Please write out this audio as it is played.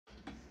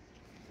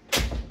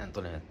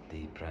Anthony at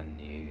the brand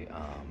new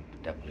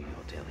W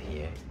Hotel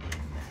here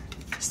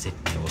in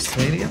Sydney,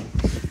 Australia.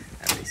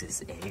 And this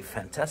is a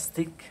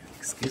fantastic,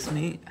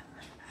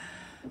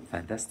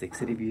 fantastic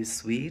city view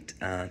suite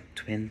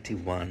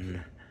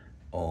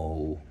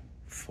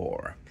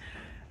 2104.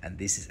 And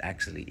this is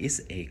actually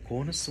a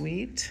corner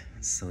suite,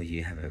 so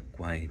you have a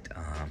quite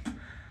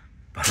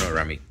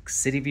panoramic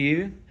city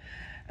view,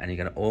 and you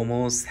can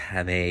almost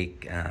have a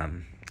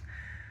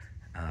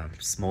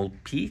small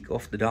peek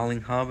of the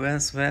Darling Harbour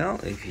as well.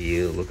 If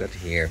you look at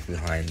here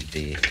behind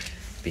the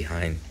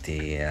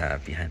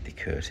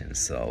curtain,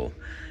 so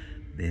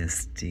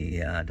there's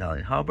the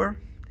Darling Harbour,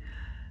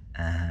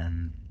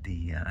 and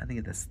the I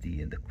think that's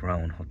the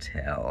Crown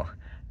Hotel,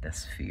 the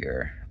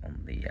Sphere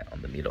on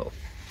the middle.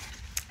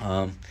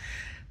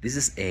 This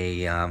is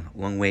a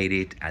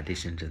long-awaited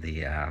addition to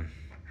the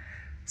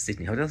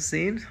Sydney hotel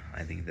scene.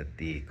 I think that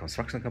the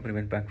construction company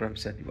went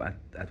bankrupt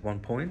at one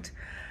point,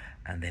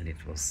 and then it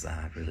was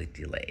really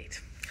delayed.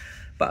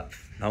 But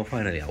now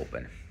finally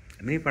open.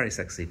 The minibar is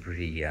actually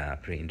pretty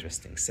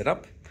interesting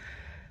setup.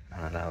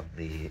 Now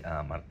the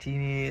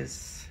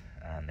martinis,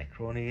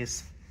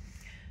 Negronis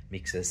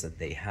mixes that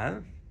they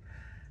have,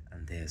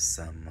 and there's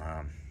some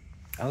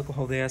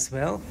alcohol there as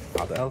well,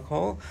 other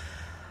alcohol.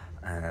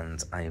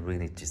 And I really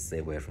need to stay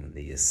away from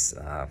these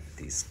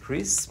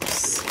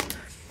crisps,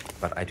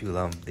 but I do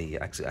love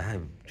actually I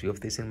have 2 of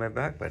these in my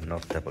bag, but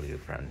not W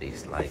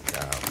brandies, like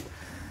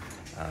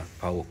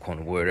power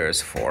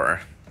converters for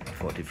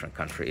different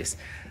countries.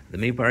 The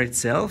minibar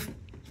itself,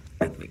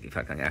 let me, if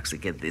I can actually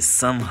get this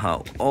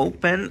somehow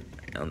open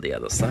on the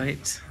other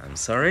side, I'm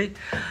sorry.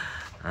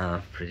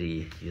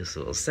 Pretty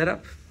usual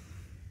setup,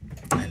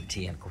 and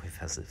tea and coffee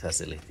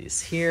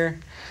facilities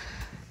here,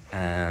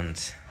 and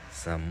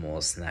some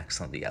more snacks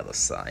on the other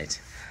side.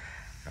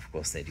 Of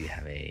course, they do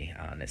have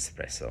an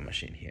espresso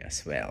machine here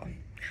as well.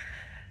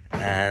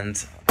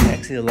 And I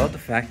actually love the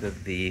fact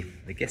that the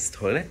guest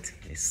toilet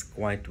is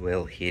quite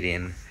well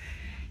hidden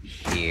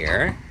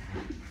here,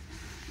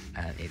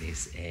 and it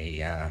is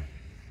a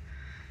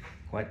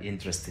quite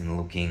interesting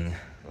looking,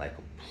 like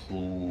a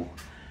blue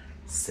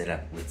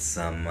setup with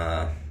some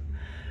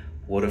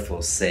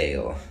waterfall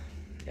sail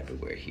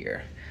everywhere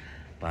here.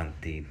 But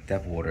the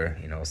tap water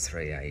in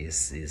Australia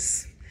is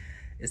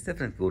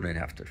definitely good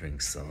enough to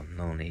drink, so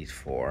no need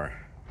for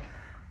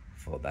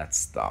that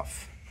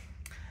stuff.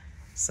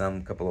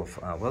 Some couple of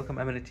welcome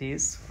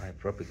amenities. I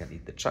probably can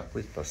eat the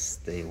chocolate, but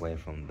stay away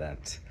from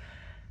that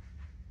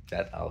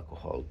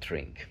alcohol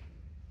drink.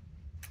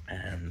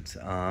 And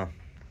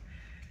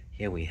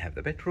here we have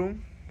the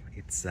bedroom.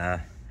 It's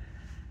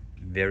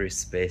very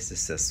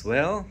spacious as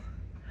well,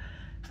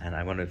 and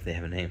I wonder if they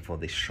have a name for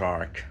the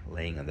shark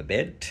laying on the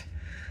bed.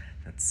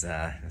 That's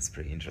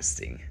pretty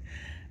interesting.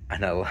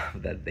 And I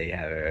love that they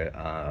have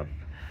a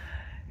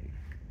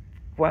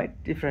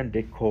quite different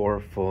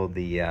decor for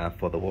the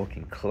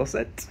walk-in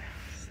closet.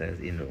 Says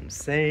in-room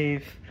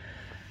safe,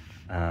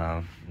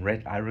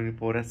 red ironing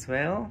board as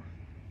well,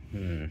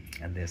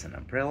 and there's an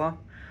umbrella,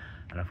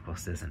 and of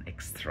course there's an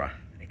extra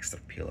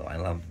pillow. I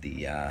love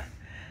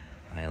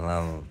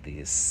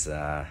this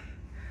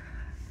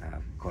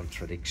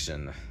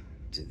contradiction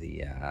to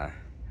the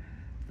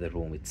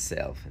room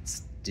itself.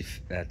 It's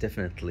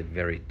definitely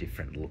very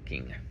different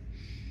looking.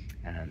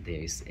 And there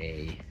is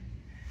a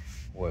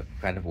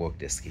kind of work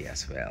desk here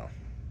as well.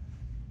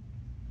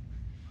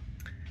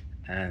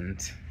 And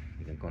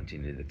we can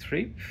continue the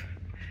trip.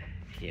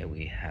 Here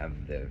we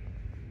have the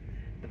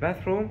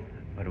bathroom.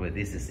 By the way,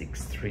 this is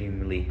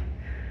extremely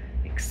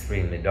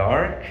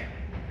dark.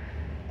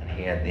 And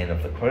here at the end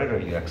of the corridor,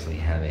 you actually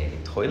have a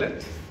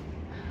toilet.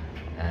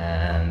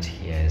 And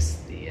here's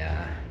the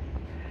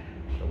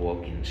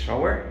walk-in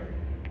shower.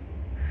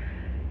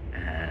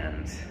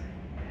 And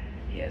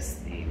yes,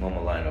 the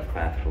normal line of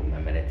bathroom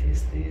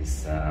amenities,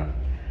 these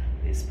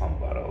pump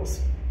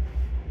bottles.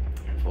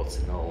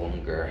 Unfortunately,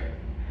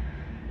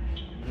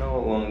 no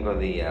longer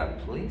the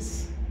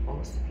police. What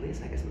was the police?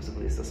 I guess it was the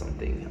police or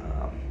something.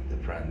 The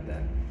brand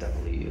that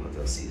W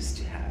Hotels used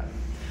to have.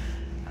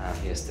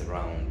 Here's the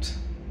round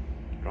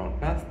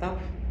bathtub,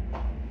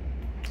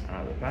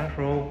 the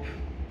bathrobe,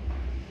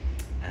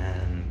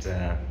 and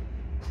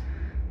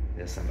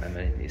there's some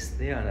amenities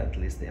there. And at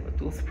least they have a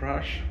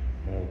toothbrush,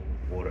 more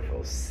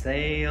waterfall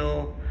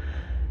sail,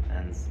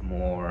 and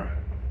more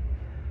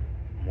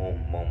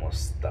Momo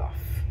stuff.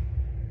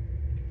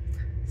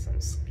 Some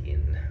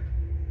skin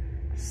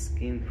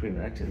cream.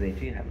 Actually, they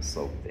do have a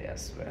soap there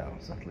as well,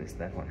 so at least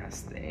that one has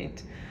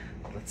stayed.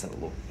 Let's have a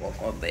look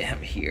what they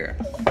have here.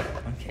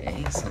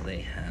 Okay, so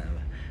they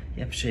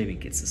have shaving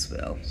kits as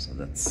well, so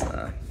that's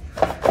a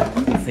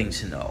good thing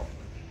to know.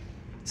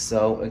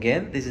 So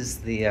again, this is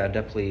the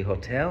W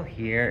Hotel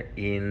here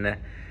in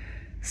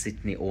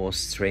Sydney,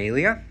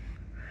 Australia.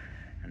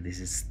 And this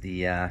is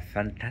the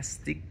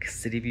fantastic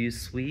City View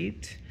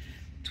Suite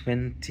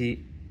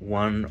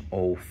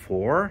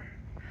 2104.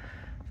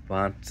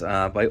 But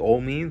by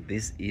all means,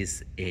 this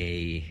is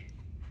a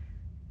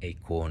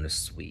corner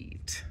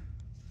suite.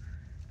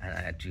 And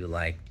I do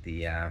like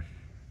the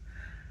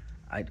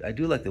I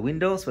do like the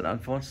windows, but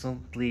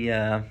unfortunately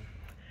the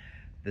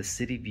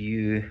city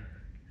view,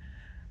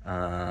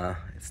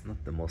 it's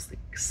not the most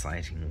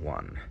exciting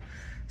one.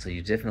 So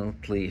you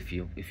definitely, if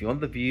you want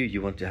the view,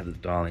 you want to have the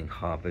Darling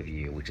Harbour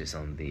view, which is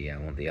on the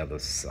other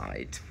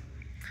side.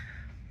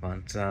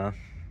 But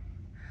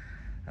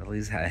at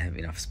least I have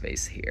enough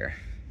space here,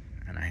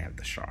 and I have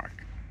the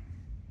shark.